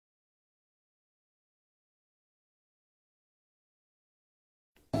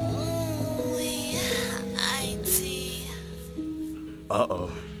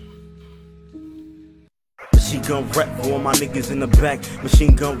Uh-oh. Machine gun rap for all my niggas in the back.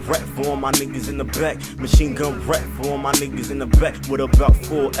 Machine gun rap for all my niggas in the back. Machine gun rap for all my niggas in the back. With about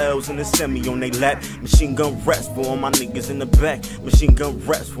 4 L's and a semi on they lap. Machine gun raps for all my niggas in the back. Machine gun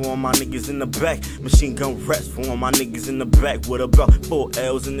raps for all my niggas in the back. Machine gun raps for all my niggas in the back. With about 4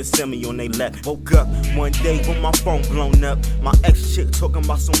 L's and a semi on they lap. Woke up one day with my phone blown up. My ex chick talking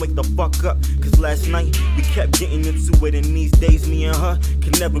about some wake the fuck up. Cause last night we kept getting into it, and these days me and her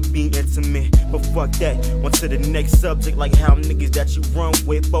can never be intimate. But fuck that, on to the next subject, like how niggas that you run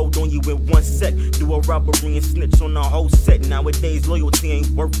with fold on you in 1 sec. Do a robbery and snitch on the whole set. Nowadays loyalty ain't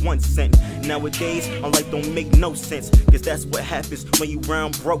worth 1 cent. Nowadays our life don't make no sense, cause that's what happens when you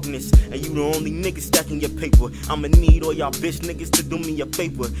round brokenness and you the only nigga stacking your paper. I'ma need all y'all bitch niggas to do me a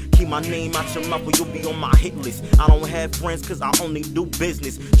favor. Keep my name out your mouth or you'll be on my hit list. I don't have friends cause I only do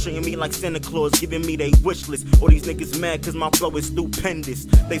business. Treating me like Santa Claus, giving me they wish list. All these niggas mad cause my flow is stupendous.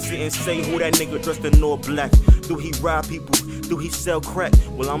 They sit and say who that nigga dressed in all black. Do he rob people? Do he sell crack?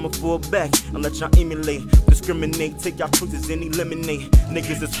 Well, I'ma fall back and let y'all emulate, discriminate, take y'all choices and eliminate.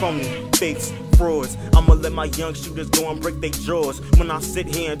 Niggas is phony, fakes, frauds. I'ma let my young shooters go and break their jaws. When I sit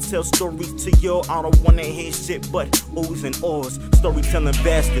here and tell stories to y'all, I don't wanna hear shit but oohs and ahs. Storytelling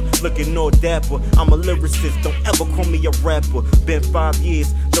bastard, looking all dapper. I'm a lyricist, don't ever call me a rapper. Been 5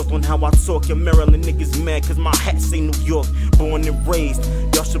 years, just on how I talk. Your Maryland niggas mad cause my hat say New York. Born and raised,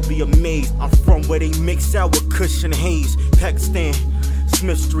 y'all should be amazed. I'm from where they mix sour kush and haze. Pakistan,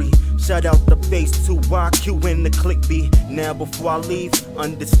 Smith Street. Shout out the face to YQ and the click B. Now before I leave,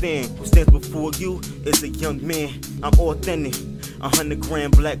 understand who stands before you is a young man. I'm authentic, 100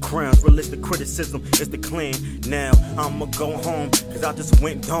 grand black crowns. Realistic criticism is the clan. Now I'ma go home cause I just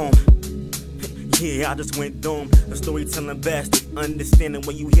went dome. Yeah, I just went dome. A storytelling bastard, understanding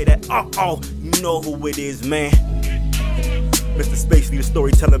when you hear that oh, you know who it is, man. Mr. Spacelyy, the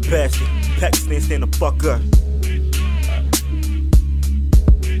storytelling bastard. Pakistan, stand the fuck up.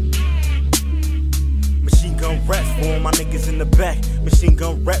 Machine gun raps for all my niggas in the back. Machine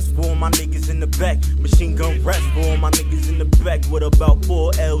gun raps for all my niggas in the back. Machine gun raps for all my niggas in the back. With about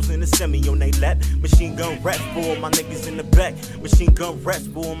 4 L's and a semi on they lap. Machine gun raps for all my niggas in the back. Machine gun raps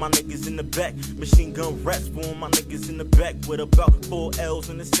for all my niggas in the back. Machine gun raps for all my niggas in the back. With about 4 L's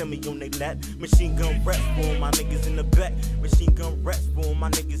and a semi on they lap. Machine gun raps for all my niggas in the back. Machine gun raps for all my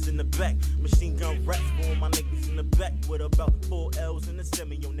niggas in the back. Machine gun raps for all my niggas in the back. With about 4 L's and a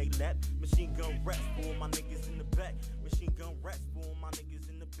semi on they lap. Machine gun raps for all my niggas in the back. Machine gun raps.